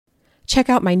Check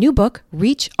out my new book,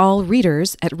 Reach All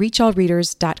Readers, at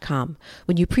reachallreaders.com.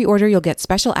 When you pre-order, you'll get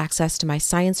special access to my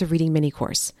Science of Reading mini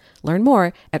course. Learn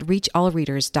more at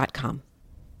reachallreaders.com.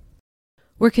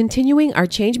 We're continuing our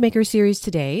Changemaker series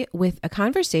today with a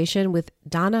conversation with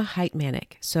Donna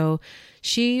Hejtmanek. So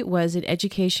she was in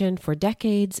education for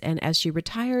decades, and as she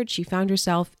retired, she found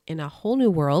herself in a whole new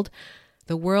world,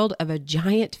 the world of a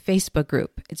giant Facebook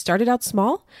group. It started out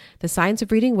small, the science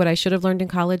of reading, what I should have learned in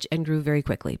college, and grew very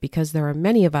quickly because there are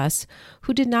many of us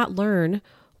who did not learn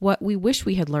what we wish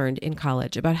we had learned in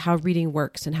college about how reading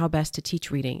works and how best to teach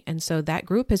reading. And so that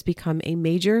group has become a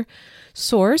major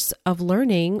source of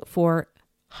learning for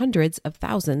hundreds of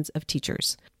thousands of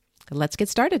teachers. Let's get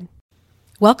started.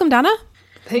 Welcome, Donna.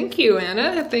 Thank you,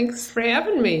 Anna. Thanks for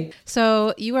having me.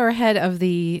 So you are head of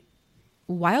the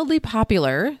wildly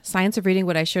popular Science of Reading,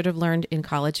 What I Should Have Learned in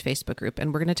College Facebook group.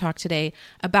 And we're going to talk today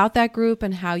about that group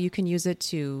and how you can use it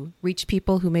to reach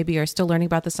people who maybe are still learning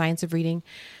about the science of reading.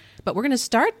 But we're going to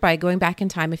start by going back in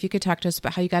time. If you could talk to us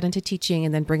about how you got into teaching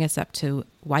and then bring us up to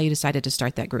why you decided to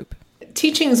start that group.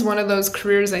 Teaching is one of those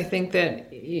careers, I think, that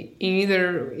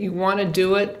either you want to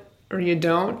do it or you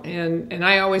don't. And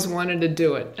I always wanted to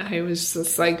do it. I was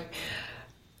just like,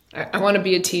 I want to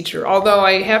be a teacher. Although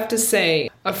I have to say,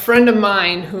 a friend of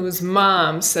mine whose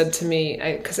mom said to me,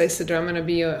 because I said,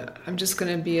 I'm just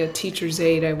going to be a teacher's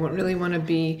aide. I really want to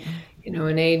be,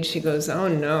 an aide. She goes, oh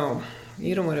no,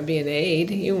 you don't want to be an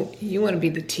aide. You want to be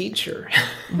the teacher.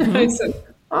 Mm-hmm. I said,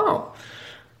 oh.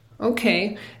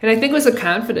 Okay. And I think it was a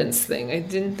confidence thing. I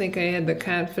didn't think I had the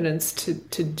confidence to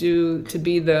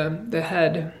be the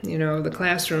head, of the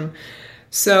classroom.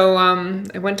 So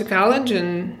I went to college,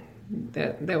 and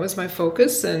that was my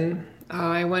focus. And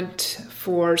I went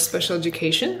for special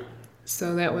education.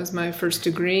 So that was my first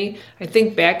degree. I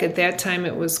think back at that time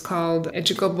it was called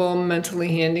Educable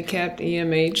Mentally Handicapped,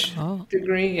 EMH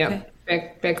degree. Yeah,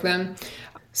 okay. back then.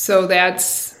 So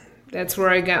that's where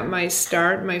I got my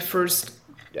start. My first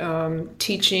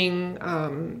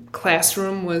teaching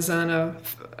classroom was on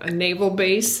a naval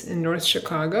base in North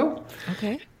Chicago.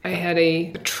 Okay. I had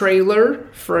a trailer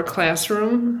for a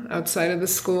classroom outside of the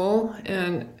school,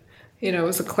 and it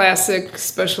was a classic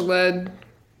special ed,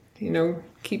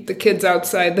 keep the kids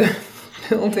outside the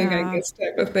building, I guess,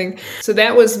 type of thing. So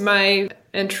that was my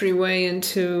entryway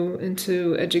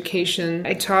into education.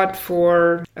 I taught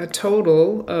for a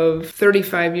total of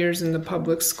 35 years in the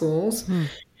public schools.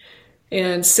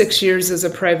 And 6 years as a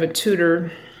private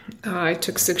tutor. I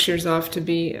took 6 years off to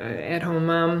be at-home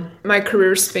mom. My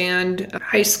career spanned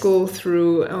high school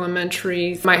through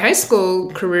elementary. My high school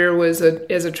career was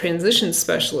as a transition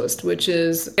specialist, which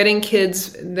is getting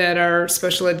kids that are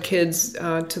special ed kids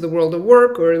to the world of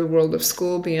work or the world of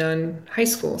school beyond high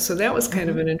school. So that was kind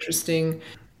of an interesting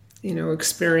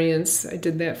experience. I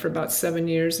did that for about 7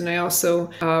 years. And I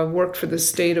also worked for the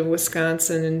state of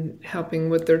Wisconsin and helping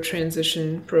with their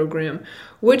transition program,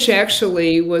 which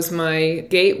actually was my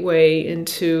gateway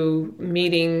into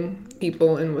meeting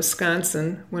people in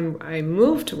Wisconsin. When I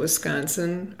moved to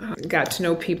Wisconsin, got to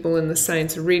know people in the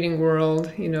science of reading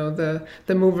world, the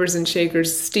movers and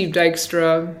shakers, Steve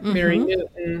Dykstra, Mary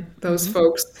Newton, those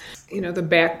folks, the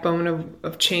backbone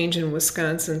of change in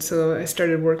Wisconsin. So I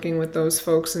started working with those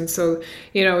folks. And so,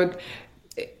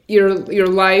 your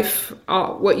life,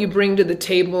 what you bring to the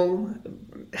table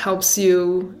helps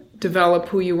you develop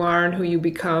who you are and who you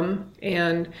become.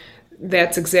 And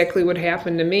that's exactly what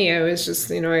happened to me. I was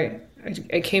just,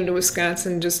 I came to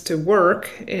Wisconsin just to work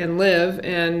and live,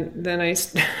 and then I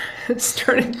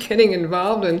started getting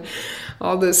involved in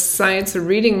all this science of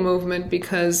reading movement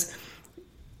because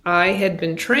I had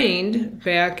been trained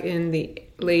back in the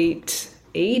late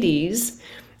 80s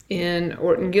in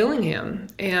Orton-Gillingham.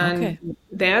 And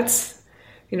that's,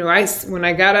 when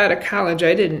I got out of college,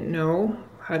 I didn't know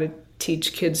how to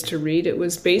teach kids to read. It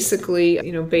was basically,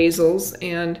 basals,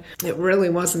 and it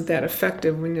really wasn't that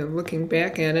effective when you're looking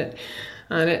back at it.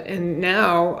 And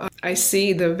now I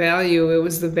see the value. It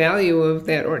was the value of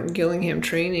that Orton-Gillingham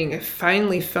training. I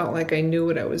finally felt like I knew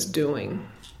what I was doing.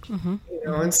 Mm-hmm.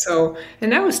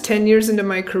 And that was 10 years into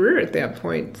my career at that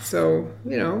point. So,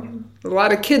 a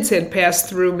lot of kids had passed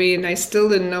through me and I still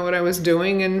didn't know what I was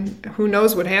doing, and who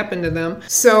knows what happened to them.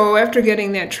 So after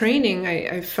getting that training,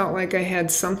 I felt like I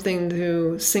had something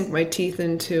to sink my teeth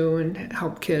into and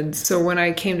help kids. So when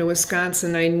I came to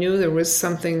Wisconsin, I knew there was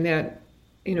something that,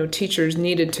 teachers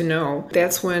needed to know.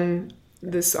 That's when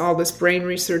all this brain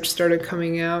research started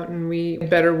coming out, and we had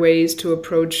better ways to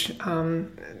approach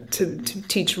to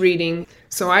teach reading.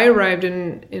 So I arrived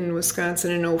in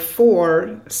Wisconsin in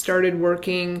 2004, started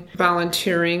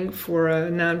volunteering for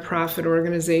a nonprofit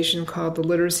organization called the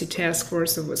Literacy Task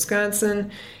Force of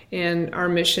Wisconsin, And our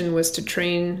mission was to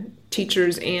train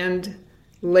teachers and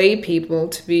lay people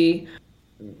to be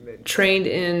trained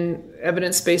in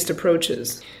evidence-based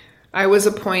approaches. I was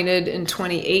appointed in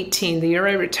 2018, the year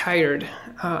I retired.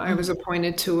 I was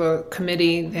appointed to a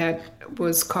committee that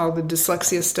was called the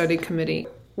Dyslexia Study Committee.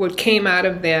 What came out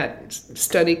of that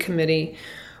study committee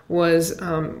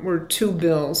were two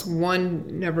bills.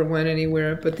 One never went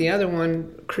anywhere, but the other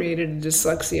one created a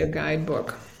dyslexia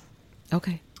guidebook.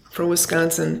 Okay. For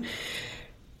Wisconsin.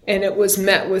 And it was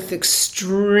met with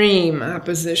extreme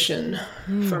opposition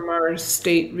from our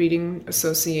state reading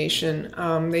association.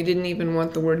 They didn't even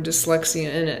want the word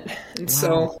dyslexia in it. And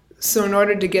Wow. so in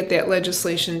order to get that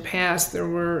legislation passed, there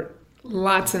were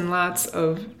lots and lots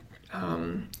of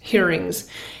hearings.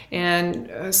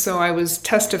 And so I was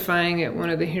testifying at one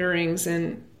of the hearings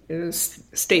in the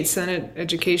State Senate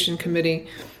Education Committee.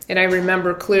 And I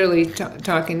remember clearly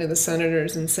talking to the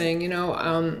senators and saying,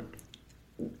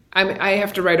 I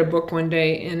have to write a book one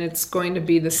day, and it's going to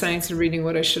be The Science of Reading,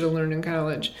 What I Should Have Learned in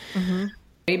College. Mm-hmm.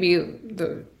 Maybe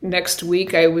the next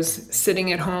week I was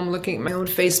sitting at home looking at my own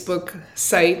Facebook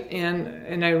site,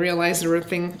 and I realized there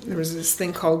was this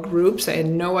thing called groups. I had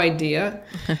no idea.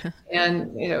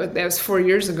 And that was 4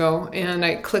 years ago. And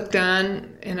I clicked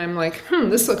on, and I'm like,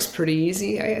 this looks pretty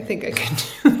easy. I think I can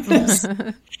do this.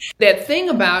 That thing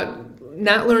about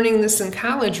not learning this in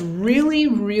college really,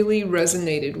 really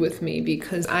resonated with me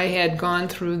because I had gone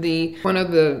through one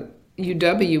of the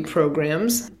UW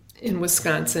programs in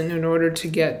Wisconsin in order to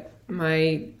get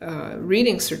my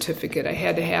reading certificate. I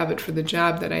had to have it for the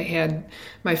job that I had.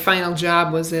 My final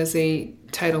job was as a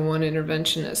Title I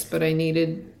interventionist, but I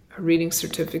needed a reading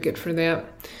certificate for that.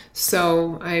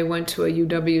 So I went to a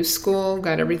UW school,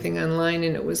 got everything online,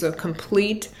 and it was a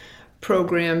complete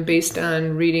program based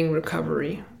on reading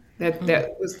recovery.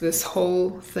 That was this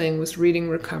whole thing was reading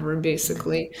recovery,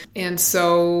 basically. And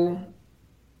so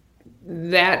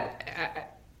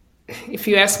that, if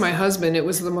you ask my husband, it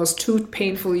was the most 2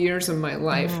 painful years of my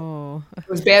life. Oh. It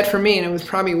was bad for me, and it was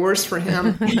probably worse for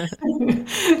him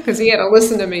because he had to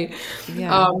listen to me.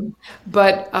 Yeah.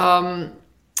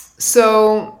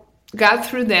 So got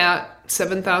through that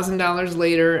 $7,000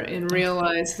 later and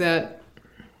realized that,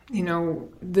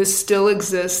 this still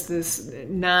exists, this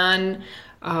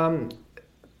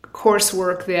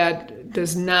coursework that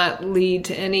does not lead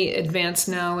to any advanced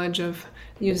knowledge of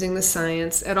using the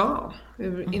science at all.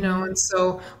 And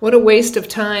so what a waste of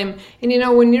time. And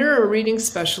when you're a reading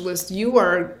specialist, you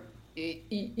are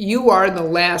the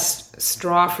last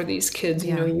straw for these kids.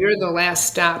 You're the last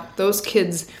stop. Those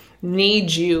kids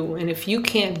need you, and if you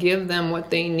can't give them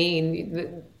what they need,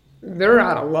 they're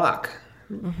out of luck.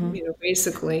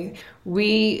 Basically,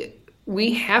 we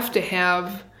have to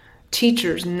have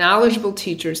teachers, knowledgeable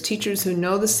teachers who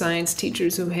know the science,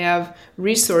 teachers who have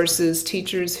resources,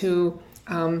 teachers who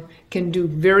can do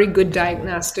very good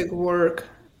diagnostic work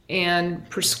and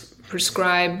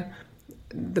prescribe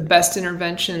the best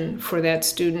intervention for that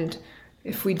student.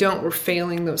 If we don't, we're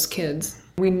failing those kids.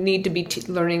 We need to be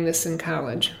learning this in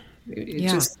college. It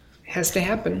just has to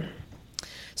happen.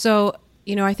 So,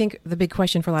 I think the big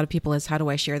question for a lot of people is, how do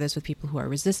I share this with people who are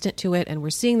resistant to it? And we're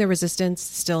seeing the resistance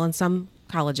still in some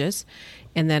colleges,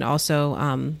 and then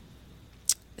also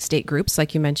state groups,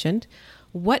 like you mentioned.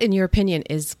 What, in your opinion,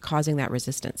 is causing that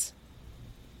resistance?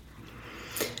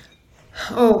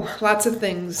 Oh, lots of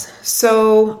things.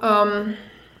 So,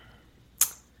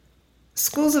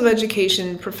 schools of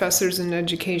education, professors in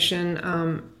education,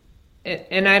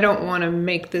 and I don't want to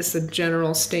make this a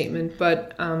general statement,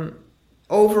 but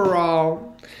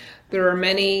overall, there are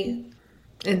many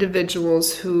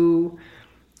individuals who,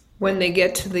 when they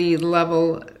get to the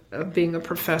level of being a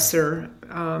professor,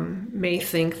 may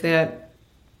think that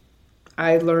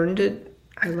I learned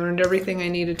everything I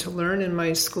needed to learn in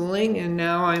my schooling, and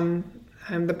now I'm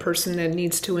the person that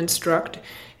needs to instruct.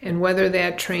 And whether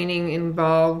that training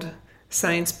involved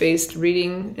science-based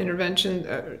reading information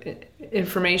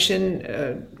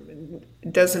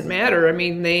doesn't matter. I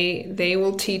mean, they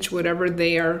will teach whatever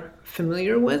they are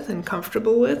familiar with and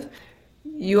comfortable with.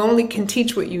 You only can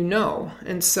teach what you know.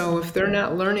 And so if they're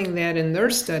not learning that in their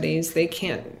studies, they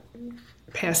can't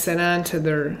pass that on to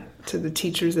the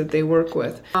teachers that they work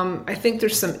with. I think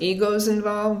there's some egos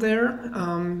involved there,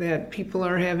 that people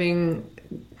are having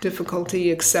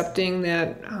difficulty accepting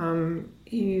that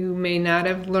you may not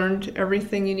have learned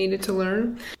everything you needed to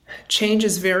learn. Change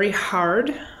is very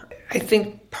hard. I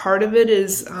think part of it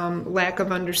is lack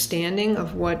of understanding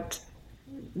of what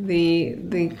the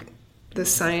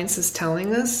science is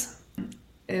telling us.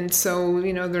 And so,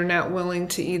 they're not willing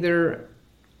to either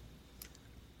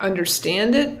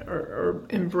understand it or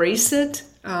embrace it.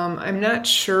 I'm not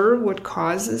sure what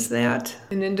causes that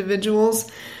in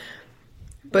individuals,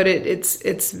 but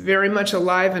it's very much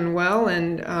alive and well.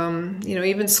 And,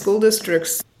 even school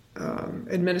districts,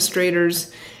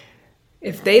 administrators,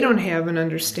 if they don't have an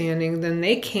understanding, then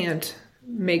they can't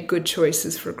make good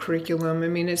choices for curriculum. I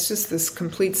mean, it's just this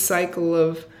complete cycle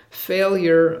of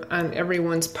failure on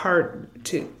everyone's part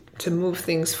to move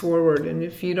things forward. And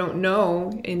if you don't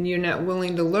know and you're not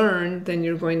willing to learn, then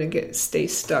you're going to stay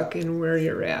stuck in where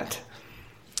you're at.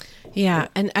 Yeah,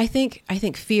 and I think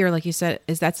fear, like you said,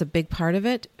 that's a big part of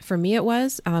it. For me, it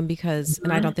was because,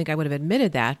 and I don't think I would have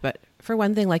admitted that, but for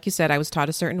one thing, like you said, I was taught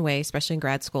a certain way, especially in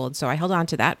grad school, and so I held on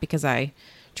to that because I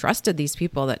trusted these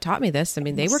people that taught me this. I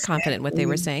mean, they were confident in what they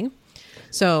were saying.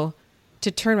 So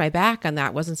to turn my back on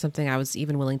that wasn't something I was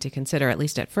even willing to consider, at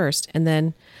least at first. But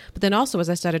then also, as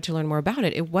I started to learn more about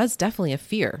it, it was definitely a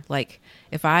fear. Like,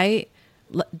 if I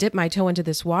dip my toe into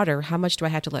this water, how much do I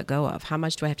have to let go of? How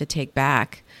much do I have to take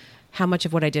back? How much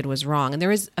of what I did was wrong? And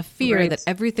there is a fear that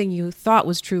everything you thought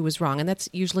was true was wrong. And that's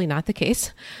usually not the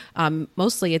case.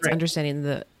 Mostly it's understanding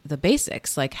the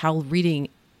basics, like how reading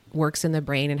works in the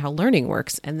brain and how learning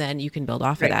works. And then you can build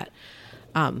off of that.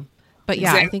 But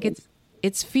yeah, I think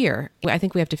it's fear. I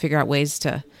think we have to figure out ways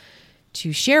to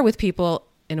share with people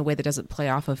in a way that doesn't play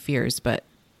off of fears, but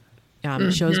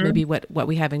shows maybe what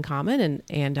we have in common.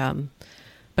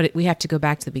 But we have to go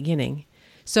back to the beginning.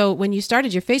 So when you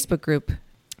started your Facebook group,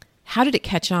 how did it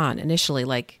catch on initially?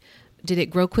 Like, did it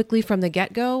grow quickly from the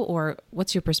get-go, or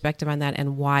what's your perspective on that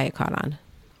and why it caught on?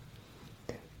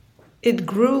 It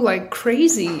grew like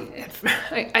crazy.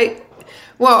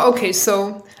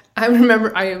 So I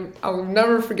remember, I'll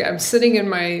never forget, I'm sitting in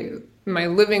my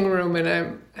living room,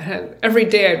 and every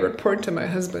day I'd report to my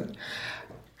husband,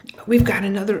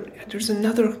 there's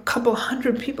another couple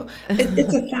hundred people.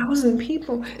 It's 1,000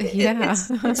 people. Yeah.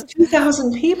 It's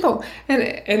 2,000 people.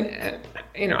 And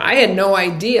I had no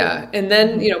idea. And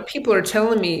then, people are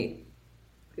telling me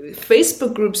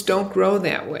Facebook groups don't grow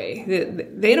that way.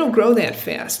 They don't grow that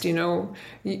fast.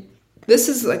 This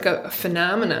is like a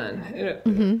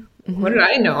phenomenon. What did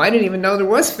I know? I didn't even know there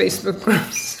was Facebook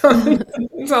groups. So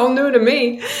it's all new to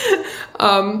me.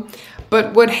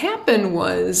 But what happened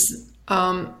was,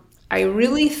 I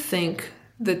really think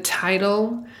the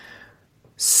title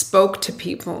spoke to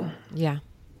people. Yeah.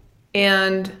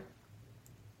 And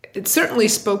it certainly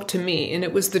spoke to me, and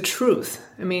it was the truth.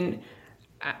 I mean,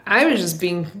 I was just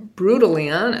being brutally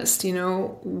honest.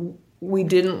 We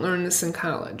didn't learn this in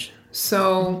college.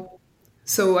 So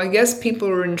I guess people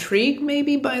were intrigued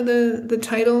maybe by the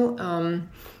title,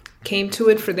 came to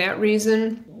it for that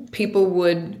reason. People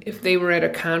would, if they were at a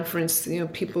conference,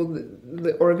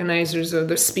 the organizers or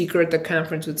the speaker at the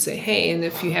conference would say, hey, and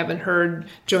if you haven't heard,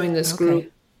 join this group,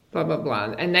 blah, blah,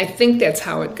 blah. And I think that's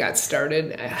how it got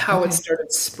started, how it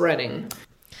started spreading.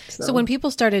 So when people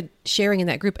started sharing in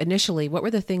that group initially, what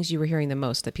were the things you were hearing the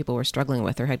most that people were struggling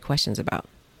with or had questions about?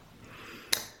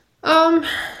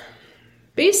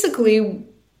 Basically,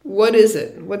 what is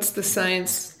it? What's the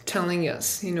science telling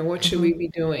us? What should we be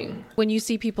doing? When you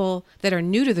see people that are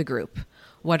new to the group,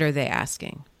 what are they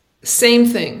asking? Same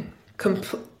thing.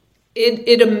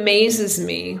 It amazes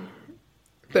me,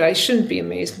 but I shouldn't be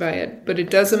amazed by it. But it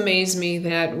does amaze me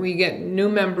that we get new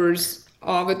members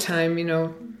all the time,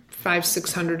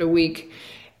 500-600 a week.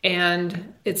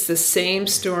 And it's the same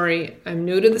story. I'm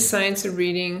new to the science of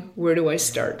reading. Where do I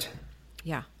start?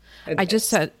 Yeah. I just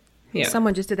said,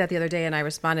 someone just did that the other day, and I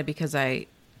responded because I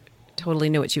totally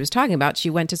knew what she was talking about. She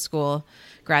went to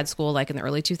grad school, like in the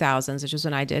early 2000s, which was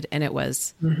when I did. And it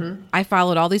was, I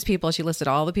followed all these people. She listed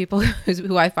all the people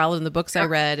who I followed in the books I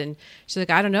read. And she's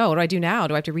like, I don't know. What do I do now?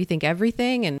 Do I have to rethink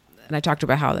everything? And I talked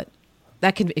about how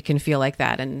it can feel like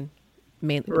that. And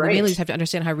mainly we just have to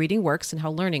understand how reading works and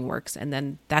how learning works. And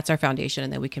then that's our foundation.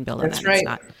 And then we can build on that.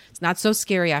 Right. It's not so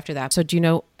scary after that. So do you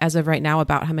know, as of right now,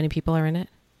 about how many people are in it?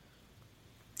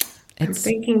 I'm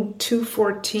thinking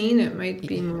 214. It might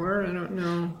be more. I don't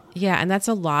know. Yeah, and that's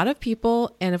a lot of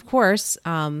people. And of course,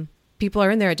 people are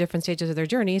in there at different stages of their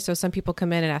journey. So some people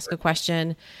come in and ask a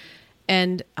question.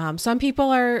 And some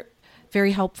people are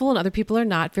very helpful and other people are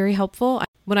not very helpful.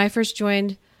 When I first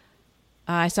joined,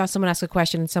 I saw someone ask a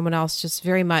question and someone else just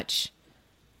very much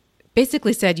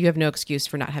basically said, you have no excuse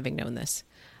for not having known this.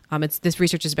 This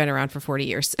research has been around for 40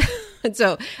 years. And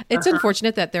so it's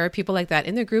unfortunate that there are people like that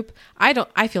in the group.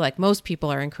 I feel like most people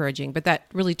are encouraging, but that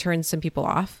really turns some people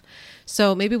off.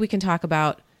 So maybe we can talk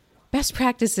about best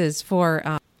practices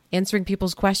for answering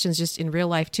people's questions just in real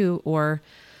life too, or,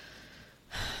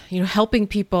 helping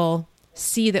people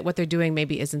see that what they're doing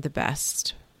maybe isn't the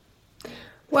best.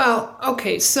 Well,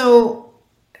 okay. So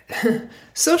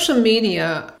social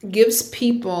media gives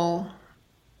people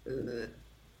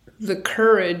the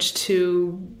courage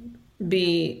to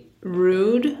be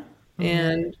rude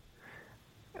and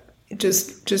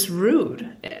just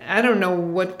rude. I don't know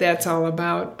what that's all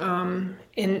about. And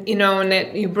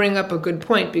that you bring up a good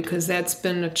point, because that's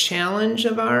been a challenge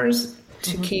of ours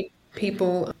to keep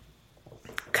people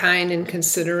kind and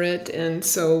considerate. And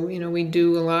so, we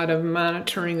do a lot of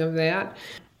monitoring of that.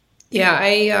 Yeah,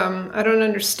 I don't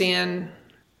understand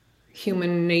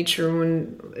human nature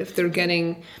if they're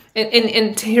getting,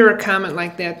 and to hear a comment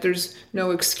like that, there's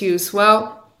no excuse.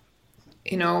 Well,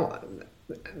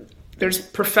 there's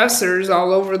professors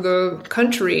all over the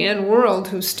country and world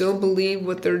who still believe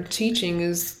what they're teaching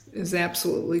is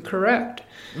absolutely correct.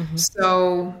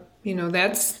 So,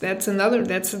 that's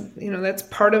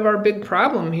part of our big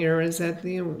problem here, is that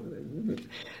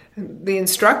the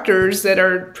instructors that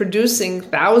are producing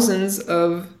thousands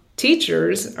of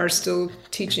teachers are still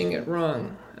teaching it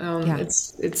wrong.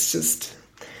 It's just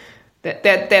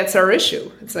that's our issue.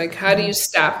 It's like, how do you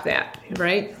stop that,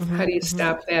 right? How do you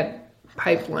stop that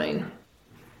pipeline?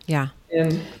 Yeah.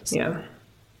 And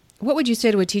what would you say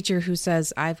to a teacher who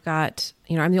says, I've got,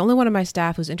 I'm the only one on my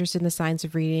staff who's interested in the science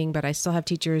of reading, but I still have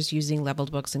teachers using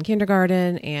leveled books in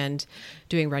kindergarten and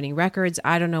doing running records.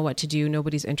 I don't know what to do.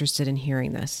 Nobody's interested in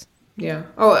hearing this. Yeah.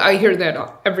 Oh, I hear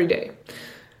that every day.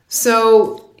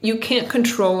 So you can't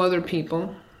control other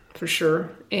people, for sure.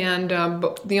 And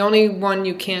but the only one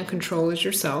you can't control is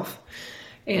yourself.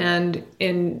 And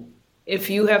if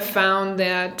you have found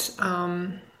that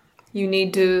you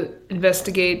need to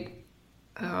investigate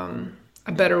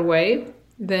a better way,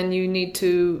 then you need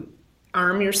to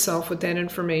arm yourself with that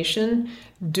information.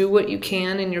 Do what you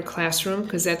can in your classroom,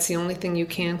 because that's the only thing you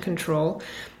can control.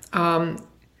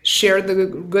 Share the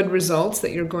good results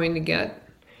that you're going to get,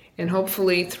 and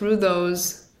hopefully through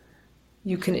those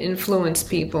you can influence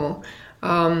people.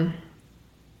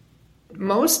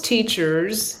 Most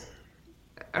teachers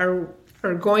are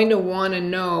going to want to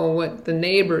know what the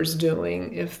neighbor's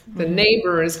doing if the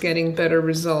neighbor is getting better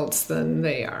results than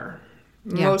they are.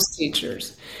 Most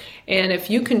teachers. And if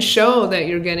you can show that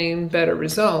you're getting better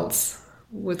results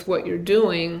with what you're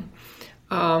doing,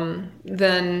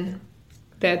 then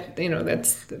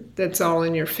that's all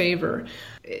in your favor.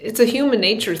 It's a human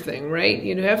nature thing, right?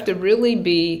 You have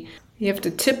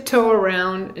to tiptoe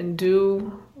around and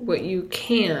do what you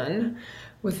can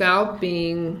without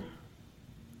being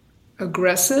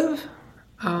aggressive.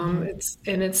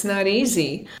 It's not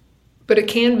easy, but it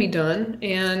can be done,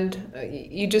 and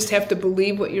you just have to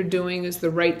believe what you're doing is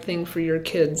the right thing for your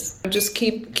kids. Just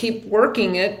keep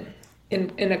working it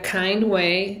in a kind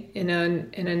way, in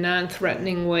a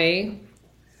non-threatening way,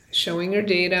 showing your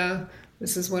data.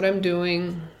 This is what I'm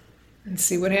doing, and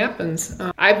see what happens.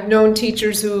 I've known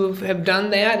teachers who have done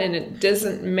that, and it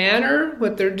doesn't matter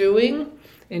what they're doing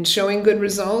and showing good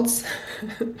results.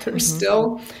 They're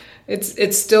still,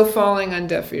 it's still falling on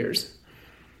deaf ears.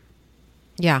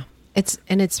 Yeah. I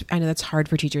know that's hard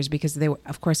for teachers, because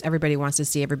of course, everybody wants to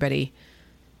see everybody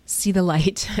see the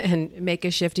light and make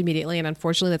a shift immediately. And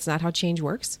unfortunately, that's not how change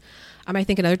works. I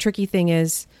think another tricky thing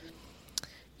is,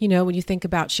 when you think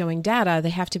about showing data, they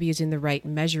have to be using the right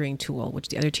measuring tool, which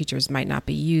the other teachers might not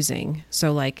be using.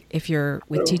 So like if you're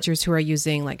with teachers who are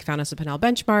using like Fountas and Pinnell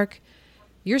benchmark,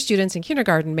 your students in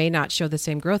kindergarten may not show the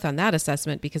same growth on that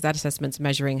assessment, because that assessment's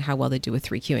measuring how well they do with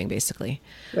 3Qing, basically.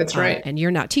 That's right. And you're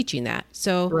not teaching that.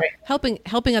 So helping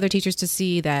other teachers to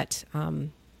see that Fountas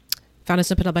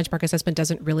and Pinnell benchmark assessment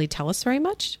doesn't really tell us very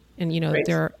much. And,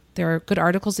 there are good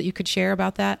articles that you could share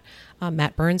about that.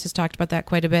 Matt Burns has talked about that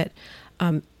quite a bit.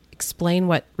 Explain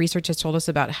what research has told us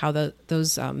about how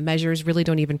those measures really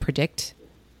don't even predict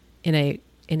in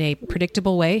a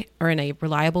predictable way or in a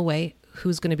reliable way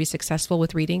who's going to be successful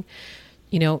with reading.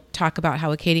 Talk about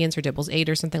how Acadians or Dibble's 8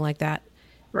 or something like that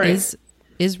is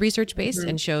research based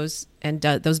and shows, and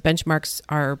those benchmarks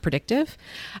are predictive.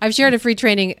 I've shared a free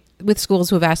training with schools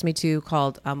who have asked me to,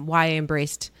 called Why I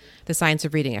Embraced the Science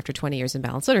of Reading After 20 Years in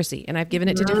Balanced Literacy. And I've given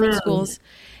it to different schools.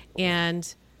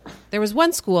 And there was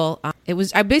one school,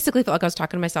 I basically felt like I was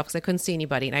talking to myself because I couldn't see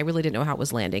anybody, and I really didn't know how it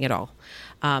was landing at all.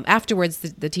 Afterwards,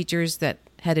 the teachers that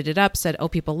headed it up said,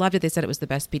 people loved it. They said it was the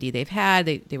best PD they've had.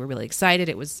 They were really excited.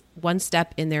 It was one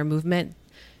step in their movement.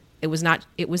 It was not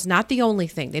the only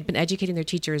thing. They'd been educating their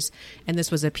teachers, and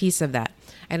this was a piece of that.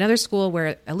 Another school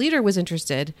where a leader was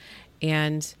interested,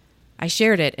 and I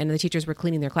shared it, and the teachers were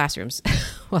cleaning their classrooms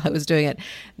while I was doing it.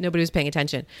 Nobody was paying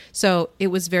attention. So it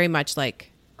was very much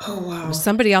like, oh, wow, it was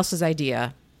somebody else's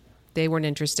idea. They weren't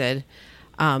interested.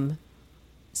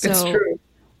 It's true.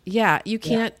 Yeah, you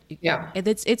can't. Yeah.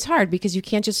 It's hard because you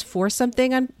can't just force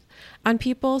something on. on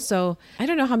people. So I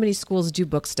don't know how many schools do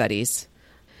book studies.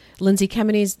 Lindsay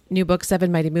Kemeny new book,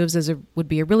 Seven Mighty Moves, would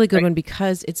be a really good one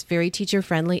because it's very teacher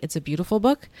friendly. It's a beautiful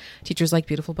book. Teachers like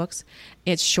beautiful books.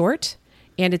 It's short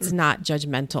and it's not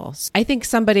judgmental. I think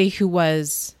somebody who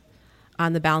was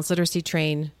on the balanced literacy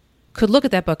train could look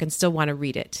at that book and still want to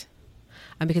read it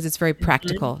because it's very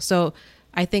practical. So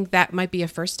I think that might be a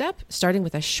first step, starting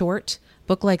with a short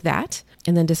book like that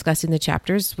and then discussing the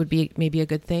chapters would be maybe a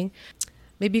good thing.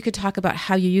 Maybe you could talk about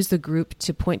how you use the group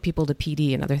to point people to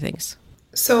PD and other things.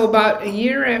 So about a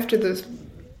year after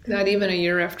not even a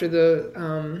year after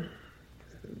the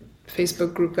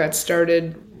Facebook group got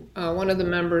started, one of the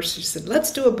members, she said,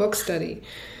 let's do a book study.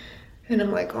 And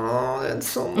I'm like, oh, that's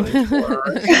so much work.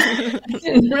 I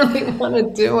didn't really want to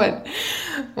do it.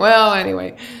 Well,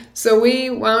 anyway, so we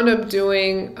wound up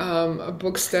doing a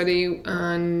book study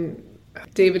on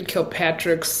David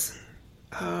Kilpatrick's,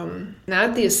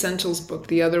 not the Essentials book,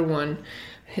 the other one,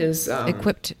 his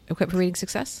Equipped for Reading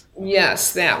Success?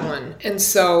 Yes, that one.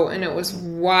 And it was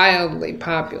wildly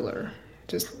popular,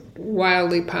 just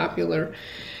wildly popular.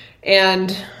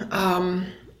 And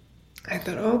I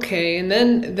thought, okay. And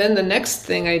then the next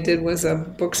thing I did was a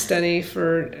book study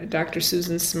for Dr.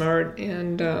 Susan Smart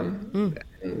and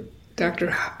Dr.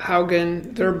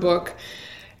 Haugen, their book.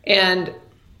 And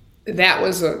that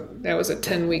was a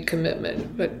 10-week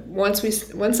commitment. But once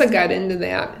I got into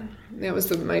that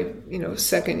was my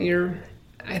second year.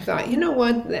 I thought, you know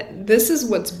what, this is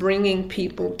what's bringing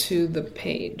people to the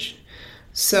page.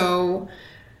 So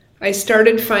I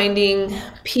started finding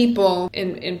people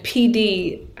in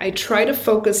PD. I try to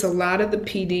focus a lot of the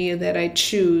PD that I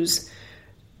choose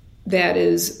that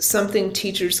is something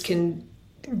teachers can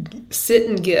sit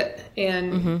and get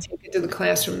and take it to the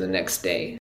classroom the next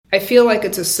day. I feel like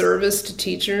it's a service to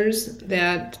teachers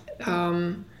that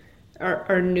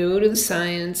are new to the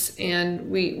science, and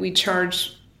we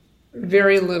charge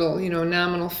very little,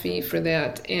 nominal fee for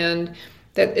that, and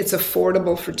that it's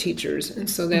affordable for teachers. And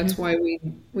so that's why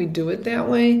we do it that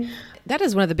way. That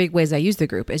is one of the big ways I use the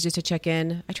group is just to check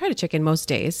in. I try to check in most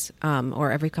days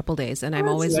or every couple days. And I'm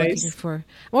always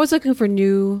looking for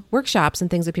new workshops and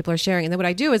things that people are sharing. And then what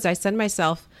I do is I send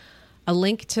myself a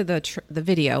link to the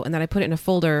video, and then I put it in a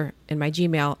folder in my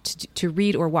Gmail to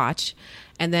read or watch.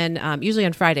 And then usually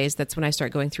on Fridays, that's when I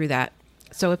start going through that.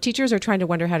 So if teachers are trying to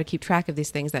wonder how to keep track of these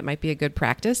things, that might be a good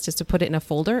practice, just to put it in a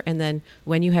folder. And then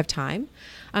when you have time,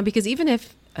 because even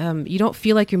if you don't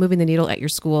feel like you're moving the needle at your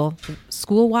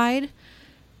school-wide,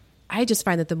 I just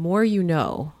find that the more you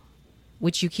know,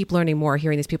 which you keep learning more,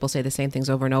 hearing these people say the same things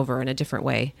over and over in a different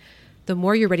way, the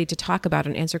more you're ready to talk about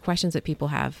and answer questions that people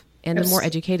have. And the more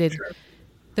educated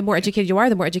you are,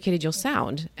 the more educated you'll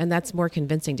sound. And that's more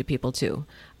convincing to people too.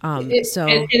 And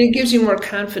it gives you more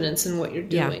confidence in what you're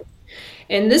doing. Yeah.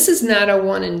 And this is not a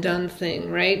one and done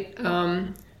thing, right?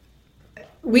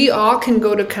 We all can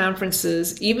go to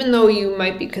conferences, even though you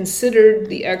might be considered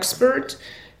the expert.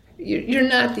 You're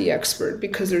not the expert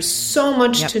because there's so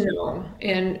much to know,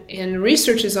 and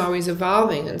research is always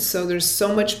evolving, and so there's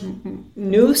so much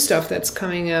new stuff that's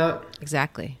coming out.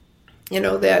 Exactly.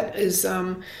 That is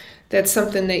that's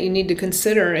something that you need to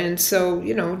consider, and so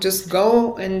just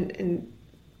go and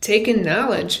take in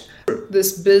knowledge.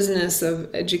 This business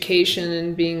of education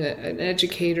and being an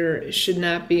educator should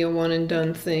not be a one and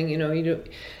done thing.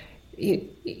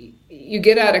 You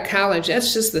get out of college,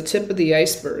 that's just the tip of the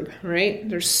iceberg, right?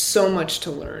 There's so much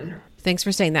to learn. Thanks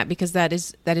for saying that, because that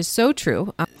is so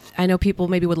true. I know people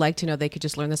maybe would like to know they could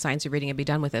just learn the science of reading and be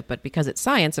done with it, but because it's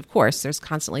science, of course, there's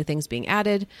constantly things being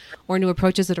added or new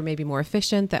approaches that are maybe more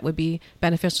efficient that would be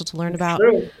beneficial to learn about.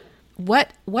 True.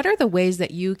 What are the ways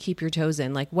that you keep your toes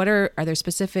in? Like, are there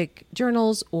specific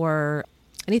journals or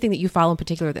anything that you follow in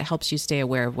particular that helps you stay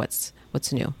aware of what's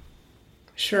new?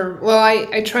 Sure. Well,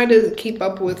 I try to keep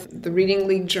up with the Reading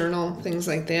League Journal, things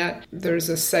like that. There's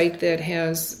a site that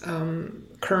has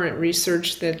current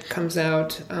research that comes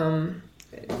out.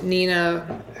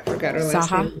 Nina, I forgot her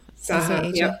last name.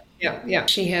 Saha. Yeah.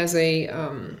 She has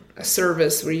a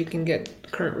service where you can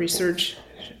get current research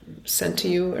sent to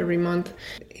you every month.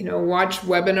 Watch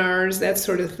webinars, that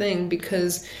sort of thing,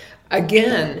 because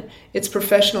again, it's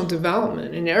professional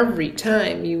development, and every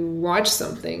time you watch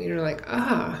something, you're like,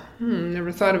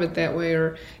 never thought of it that way,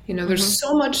 or there's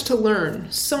so much to learn,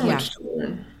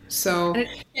 So,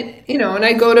 and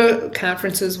I go to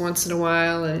conferences once in a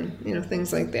while, and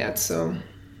things like that. So,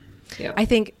 yeah. I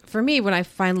think for me, when I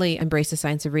finally embraced the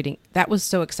science of reading, that was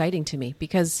so exciting to me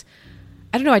because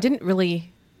I don't know,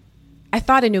 I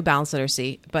thought I knew balanced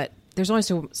literacy, but there's only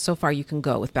so far you can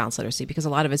go with balanced literacy because a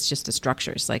lot of it's just the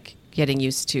structures, like getting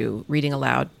used to reading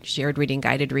aloud, shared reading,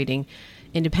 guided reading,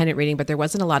 independent reading, but there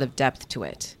wasn't a lot of depth to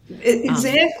it.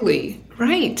 Exactly.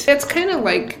 Right. That's kind of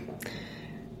like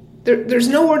there's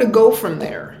nowhere to go from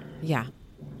there. Yeah.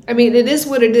 I mean, it is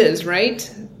what it is, right?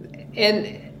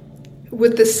 And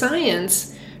with the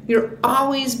science, you're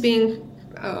always being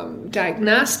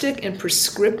diagnostic and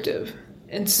prescriptive.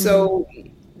 And so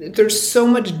there's so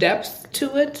much depth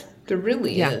to it. There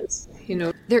really is,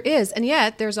 There is. And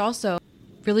yet there's also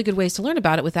really good ways to learn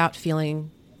about it without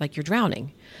feeling like you're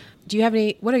drowning. Do you have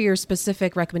what are your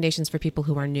specific recommendations for people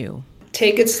who are new?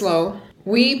 Take it slow.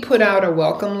 We put out a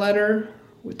welcome letter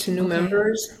to new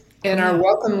members, and our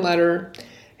welcome letter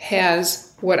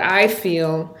has what I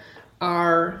feel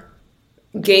are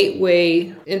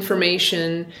gateway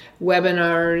information,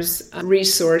 webinars,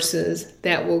 resources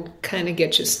that will kind of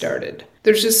get you started.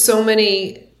 There's just so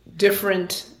many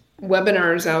different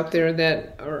webinars out there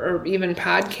that, or even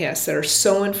podcasts that are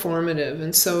so informative.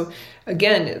 And so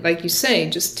again, like you say,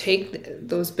 just take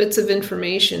those bits of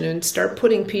information and start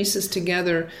putting pieces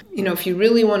together. If you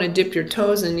really want to dip your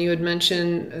toes in, you had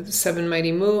mentioned the 7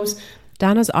 Mighty Moves.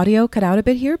 Donna's audio cut out a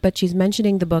bit here, but she's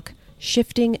mentioning the book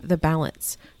Shifting the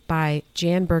Balance by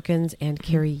Jan Berkins and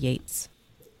Carrie Yates.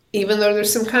 Even though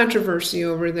there's some controversy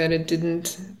over that it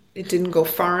didn't go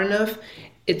far enough,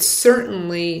 it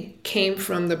certainly came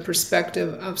from the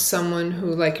perspective of someone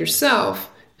who, like yourself,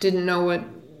 didn't know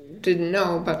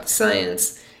about the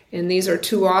science. And these are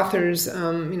two authors,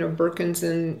 Berkins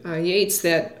and Yates,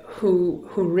 who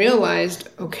realized,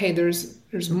 okay, there's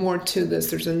more to this.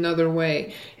 There's another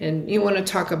way. And you want to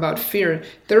talk about fear.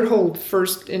 Their whole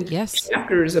first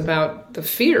chapter is about the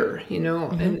fear,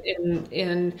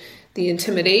 and the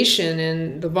intimidation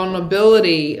and the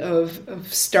vulnerability of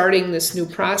starting this new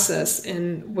process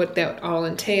and what that all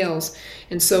entails.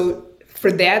 And so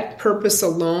for that purpose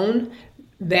alone,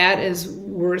 that is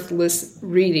worth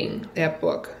reading, that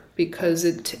book, because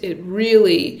it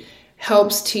really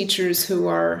helps teachers who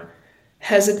are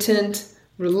hesitant,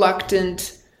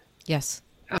 reluctant,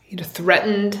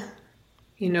 threatened.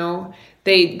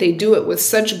 They do it with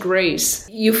such grace.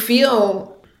 You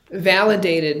feel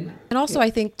validated. And also, I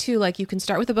think too, like, you can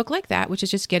start with a book like that, which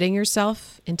is just getting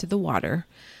yourself into the water.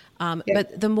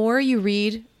 But the more you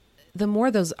read, the more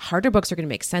those harder books are going to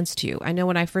make sense to you. I know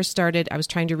when I first started, I was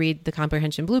trying to read The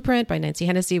Comprehension Blueprint by Nancy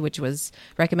Hennessy, which was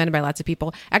recommended by lots of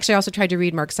people. Actually, I also tried to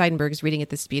read Mark Seidenberg's Reading at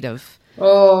the Speed of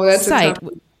Sight.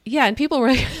 Yeah, and people,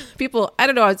 I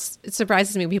don't know, it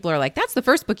surprises me when people are like, that's the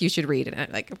first book you should read. And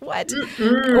I'm like, what?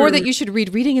 Mm-mm. Or that you should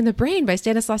read Reading in the Brain by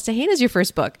Stanislaus Dehaene as your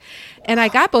first book. And I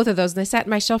got both of those, and they sat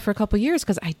on my shelf for a couple of years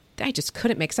because I just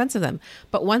couldn't make sense of them.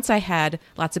 But once I had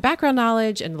lots of background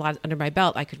knowledge and a lot under my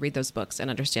belt, I could read those books and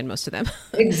understand most of them.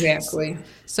 Exactly.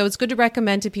 So it's good to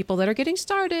recommend to people that are getting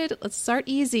started. Let's start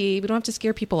easy. We don't have to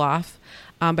scare people off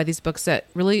by these books that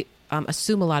really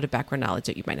assume a lot of background knowledge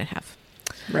that you might not have.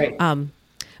 Right.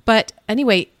 But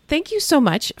anyway, thank you so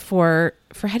much for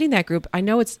heading that group. I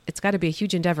know it's got to be a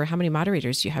huge endeavor. How many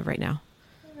moderators do you have right now?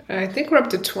 I think we're up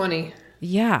to 20.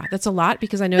 Yeah, that's a lot,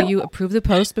 because I know you approve the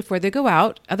posts before they go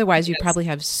out. Otherwise, you'd probably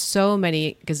have so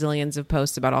many gazillions of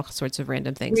posts about all sorts of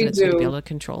random things, and it's good to be able to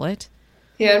control it.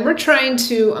 Yeah, and we're trying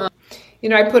to,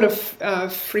 I put a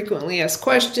frequently asked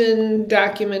question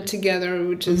document together,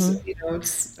 which is,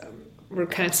 we're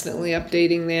constantly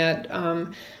updating that.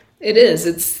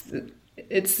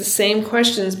 It's the same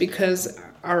questions because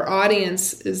our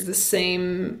audience is the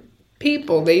same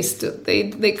people. They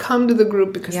come to the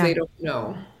group because they don't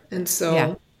know. And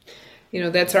so,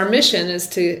 that's our mission is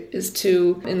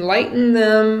to enlighten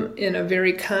them in a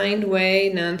very kind way,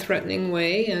 non-threatening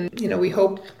way. And, we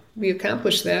hope we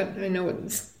accomplish that. I know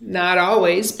it's not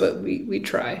always, but we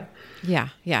try.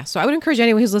 Yeah. So I would encourage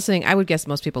anyone who's listening. I would guess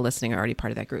most people listening are already part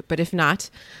of that group. But if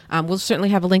not, we'll certainly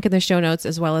have a link in the show notes,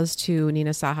 as well as to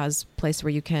Nina Saha's place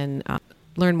where you can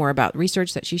learn more about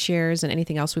research that she shares and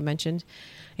anything else we mentioned,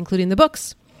 including the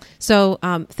books. So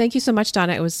thank you so much,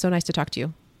 Donna. It was so nice to talk to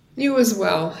you. You as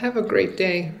well. Have a great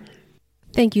day.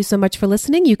 Thank you so much for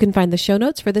listening. You can find the show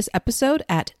notes for this episode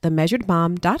at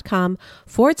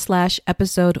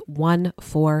themeasuredmom.com/episode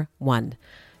 141.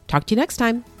 Talk to you next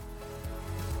time.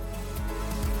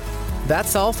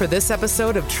 That's all for this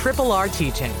episode of Triple R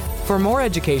Teaching. For more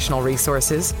educational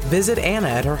resources, visit Anna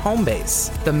at her home base,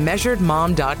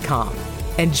 themeasuredmom.com,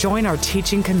 and join our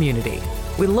teaching community.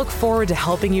 We look forward to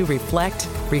helping you reflect,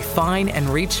 refine, and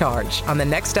recharge on the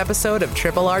next episode of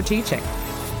Triple R Teaching.